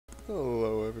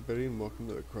Hello everybody and welcome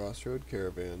to the Crossroad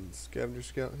Caravan. Scavenger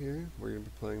Scout here. We're going to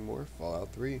be playing more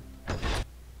Fallout 3.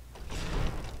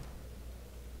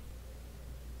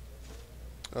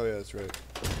 Oh yeah, that's right.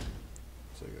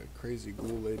 It's like a crazy ghoul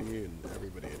lady and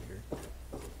everybody in here.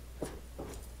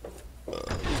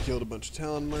 We killed a bunch of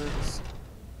Talon mercs.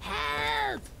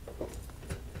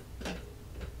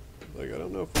 Like, I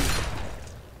don't know if we...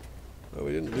 Oh,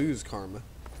 we didn't lose Karma.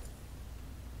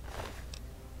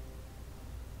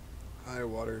 High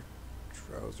water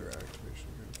trouser activation.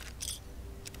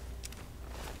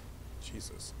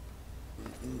 Jesus.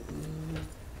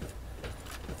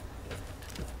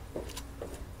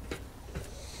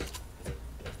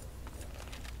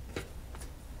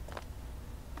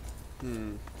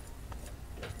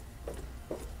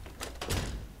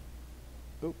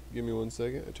 Oh, give me 1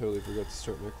 second. I totally forgot to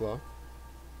start my clock.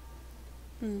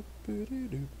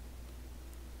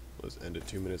 Let's end it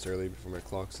 2 minutes early before my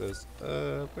clock says,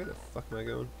 where the fuck am I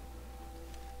going?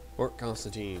 Fort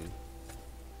Constantine.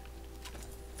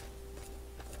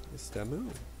 It's that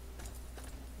moon.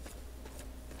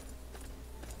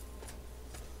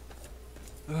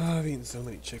 Oh, I've eaten so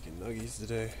many chicken nuggies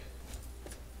today.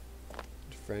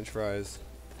 French fries.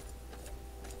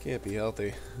 Can't be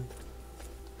healthy.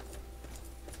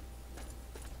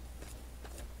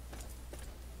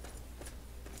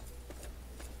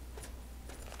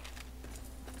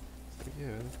 Yeah,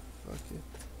 fuck it.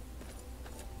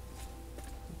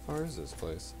 How far is this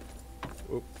place?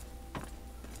 Whoop.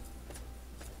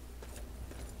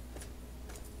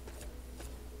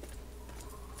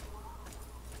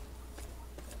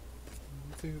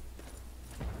 Doop.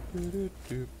 Doop,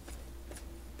 doop.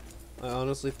 I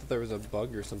honestly thought there was a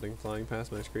bug or something flying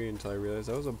past my screen until I realized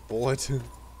that was a bullet.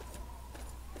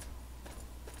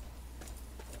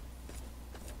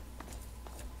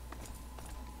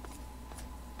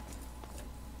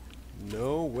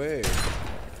 No way. It's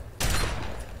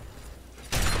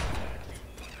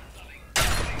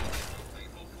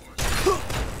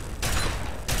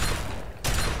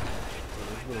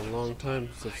been a long time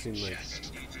since I've seen like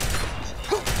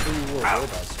free world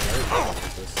robots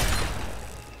like this.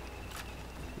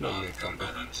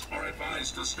 Non-combatants are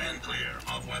advised to stand clear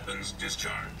of weapons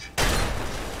discharge.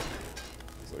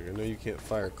 It's like, I know you can't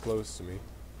fire close to me.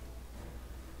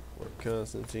 Fort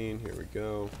Constantine, here we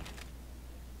go.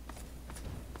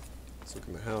 Let's look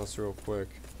in the house real quick.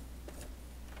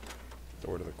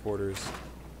 Door to the quarters.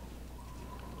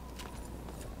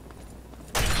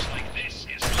 Looks like this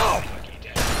is my lucky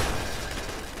day.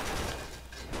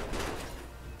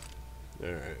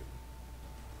 Alright.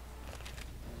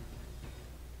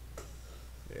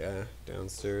 Yeah,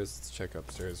 downstairs. Let's check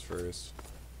upstairs first.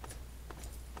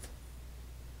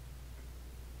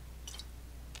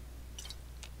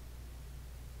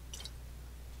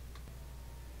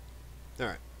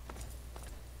 Alright.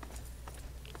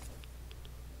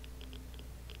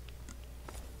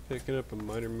 Picking up a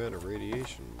minor amount of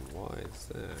radiation. Why is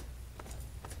that?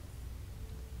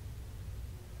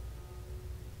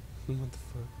 What the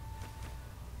fuck?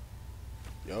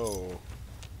 Yo.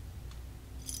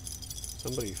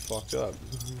 Somebody fucked up.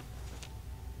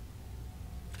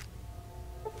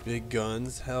 Big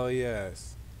guns? Hell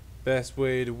yes. Best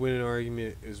way to win an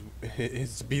argument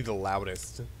is to be the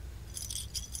loudest.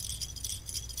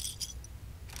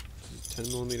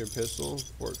 10mm pistol,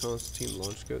 Fort Constantine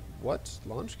launch code. What?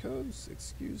 Launch codes?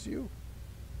 Excuse you?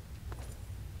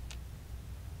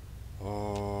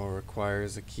 Oh,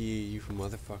 requires a key, you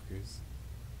motherfuckers.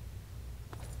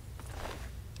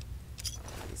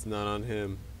 It's not on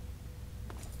him.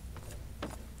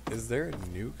 Is there a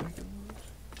nuke I can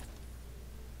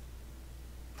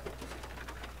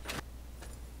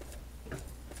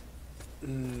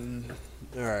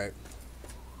launch? Alright.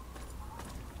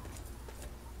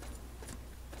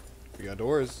 We got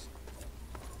doors.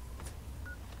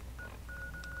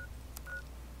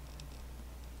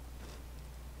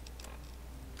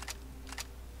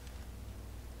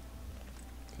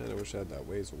 Kinda wish I had that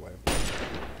laser weapon.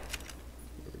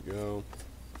 There we go.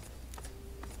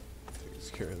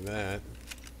 Takes care of that.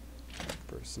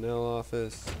 Personnel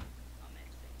office.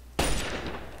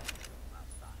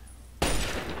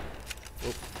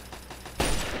 Oh.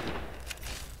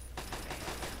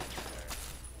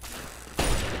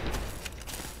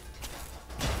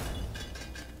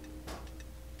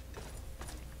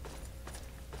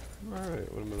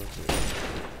 Alright, what am I looking at?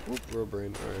 Whoop, row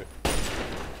brain, alright.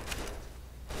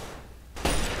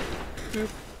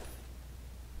 Boop.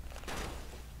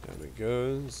 Down it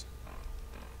goes.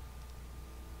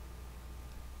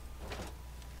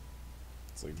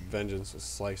 It's like vengeance will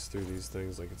slice through these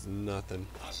things like it's nothing.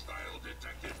 Hostile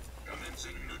detected.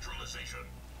 Commencing neutralization.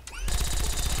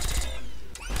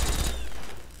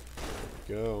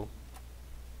 go.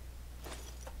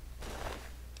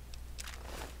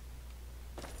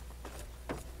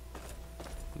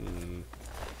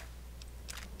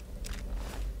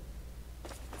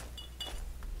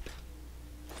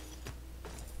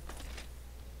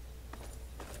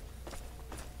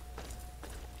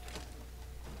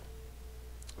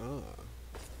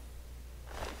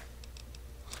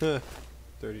 Ah.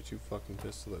 32 fucking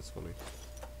pistol, that's funny.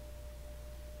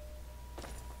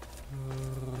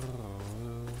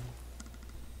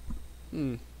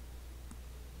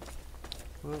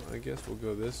 Well, I guess we'll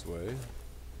go this way.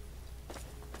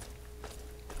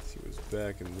 See what's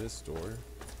back in this door.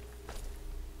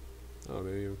 Oh,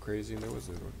 maybe I'm crazy and there was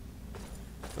no door.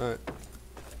 Alright.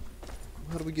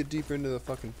 How do we get deeper into the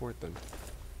fucking fort then?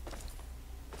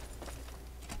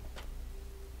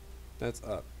 That's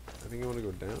up. I think I want to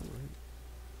go down, right?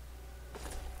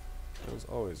 That was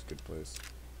always a good place.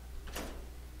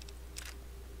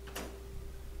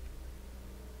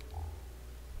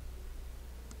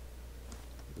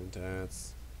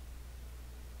 That's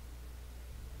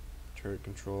turret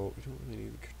control. We don't really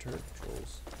need the turret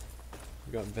controls.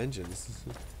 We got vengeance.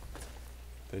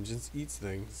 Vengeance eats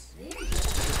things.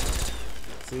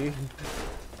 See?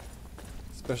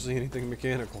 Especially anything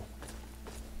mechanical.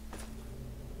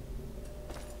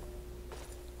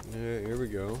 Yeah, here we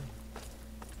go.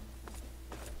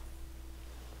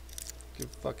 Give a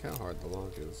fuck how hard the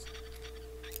lock is.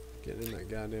 Get in that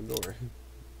goddamn door.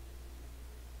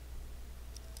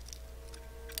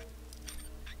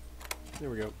 There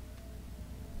we go.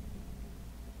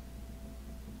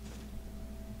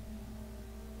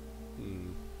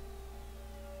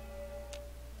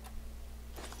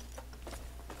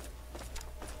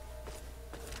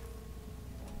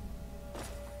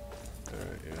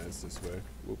 Alright, yeah, it's this way.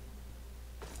 Whoop.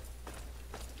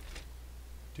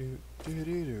 Do do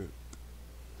do do.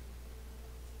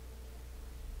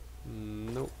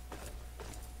 Nope.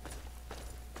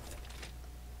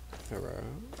 Hello.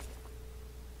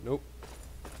 Nope.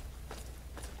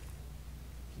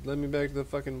 Let me back to the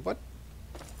fucking what?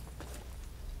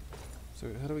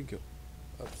 So how do we go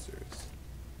upstairs?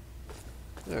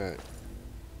 Alright.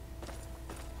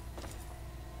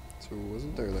 So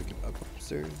wasn't there like an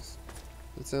upstairs?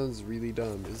 That sounds really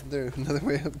dumb. Isn't there another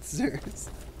way upstairs?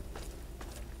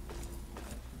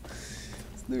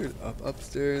 Isn't there an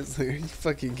upstairs? Like, are you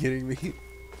fucking kidding me?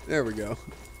 There we go.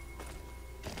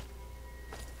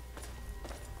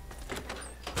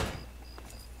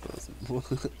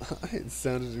 It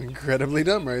sounded incredibly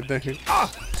dumb right there.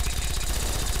 Ah!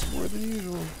 More than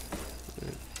usual.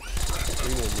 Right.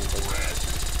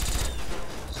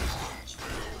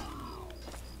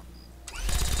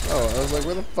 Oh, I was like,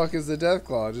 where the fuck is the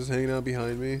Deathclaw? Just hanging out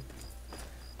behind me.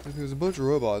 Like, there's a bunch of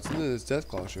robots, and then this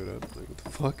Deathclaw showed up. Like, what the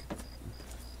fuck?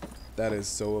 That is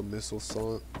so a missile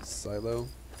silo.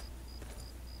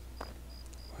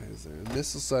 Why is there a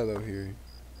missile silo here?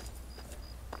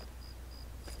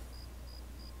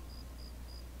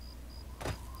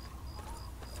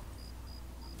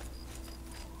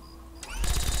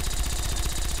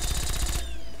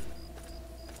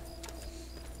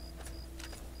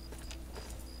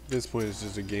 At this point, it's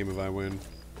just a game of I win.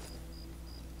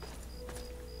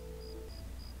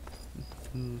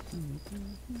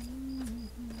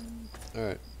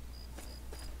 Alright.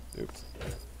 Oops.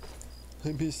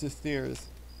 I missed the stairs.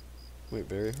 Wait,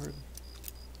 very hard?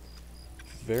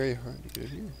 Very hard to get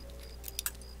here.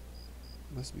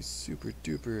 Must be super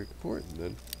duper important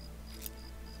then.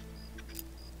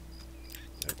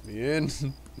 Let me in.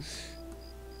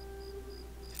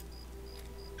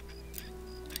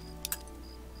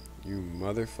 You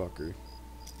motherfucker.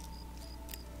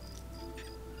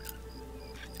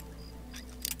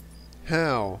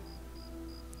 How?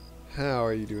 How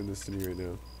are you doing this to me right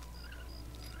now?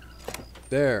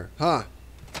 There. Ha!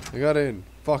 I got in.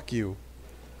 Fuck you.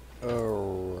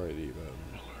 Alrighty then.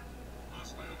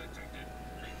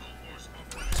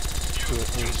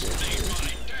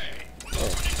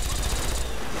 Oh.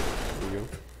 There we go.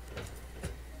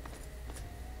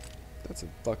 That's a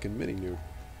fucking mini nuke.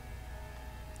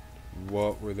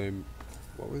 What were they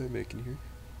making here?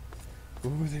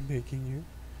 What were they making here?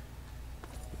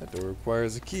 That door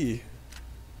requires a key.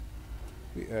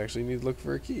 We actually need to look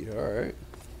for a key. Alright.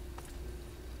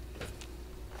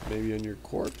 Maybe on your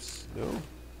corpse? No?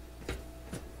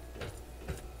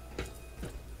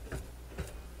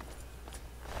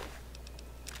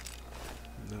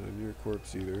 Not on your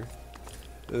corpse either.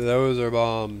 Those are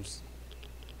bombs.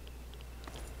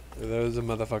 Those are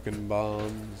motherfucking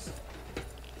bombs.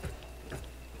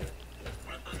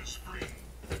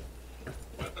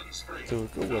 So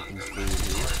go weapons free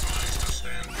here.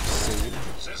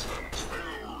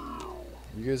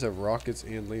 You guys have rockets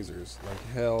and lasers. Like,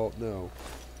 hell no.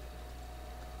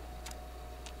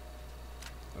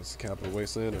 That's the capital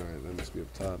wasteland? Alright, that must be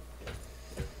up top.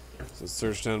 So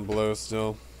search down below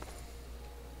still.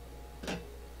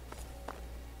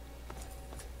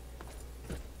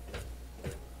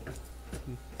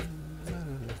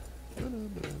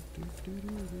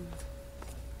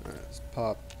 Alright, let's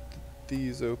pop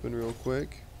these open real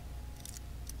quick.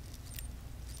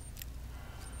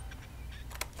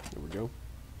 There we go.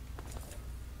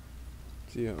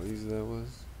 See how easy that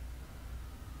was?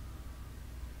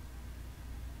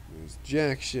 There's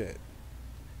jack shit.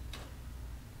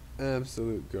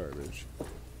 Absolute garbage.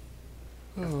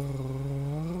 Oh.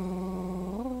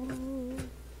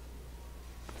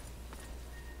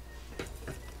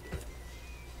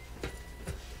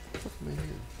 What am I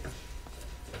hearing?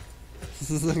 This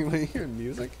is like, am I hearing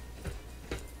music?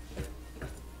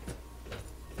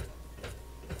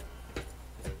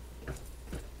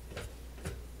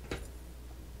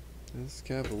 This is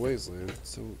Capital Wasteland,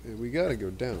 so we gotta go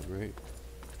down, right?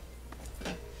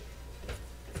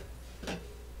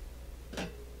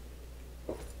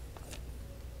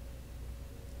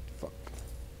 Fuck.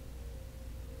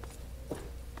 I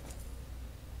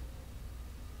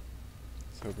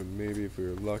was hoping maybe if we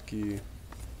were lucky.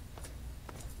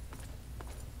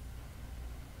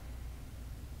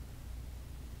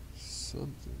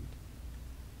 Something.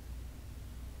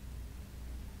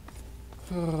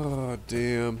 Oh,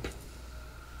 damn.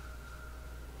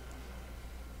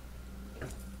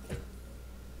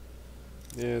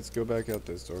 Yeah, let's go back out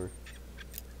this door.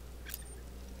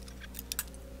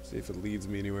 See if it leads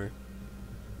me anywhere.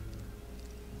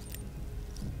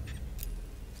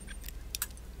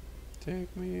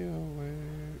 Take me away.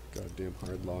 Goddamn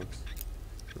hard logs.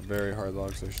 Or very hard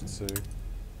logs, I should say.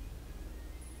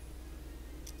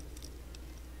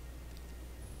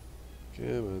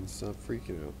 Come on, stop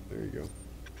freaking out. There you go.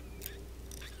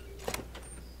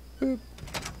 Boop.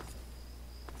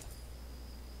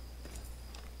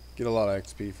 Get a lot of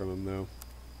XP from him, though.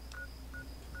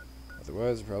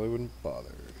 Otherwise, I probably wouldn't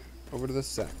bother. Over to the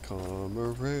SATCOM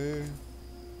array.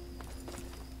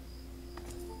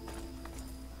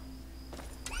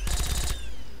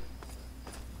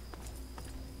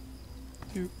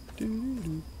 Doop, doop,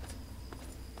 doop.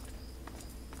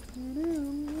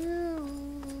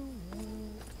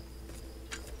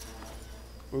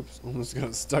 Oops, almost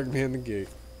got stuck behind the gate.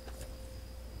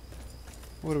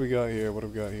 What do we got here? What do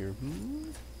we got here?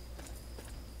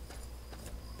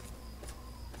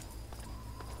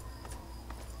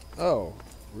 Oh,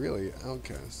 really?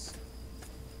 Outcasts.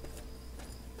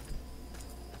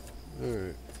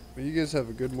 Alright. Well, you guys have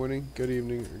a good morning, good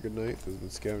evening, or good night. This has been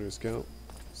Scavenger Scout,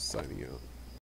 signing out.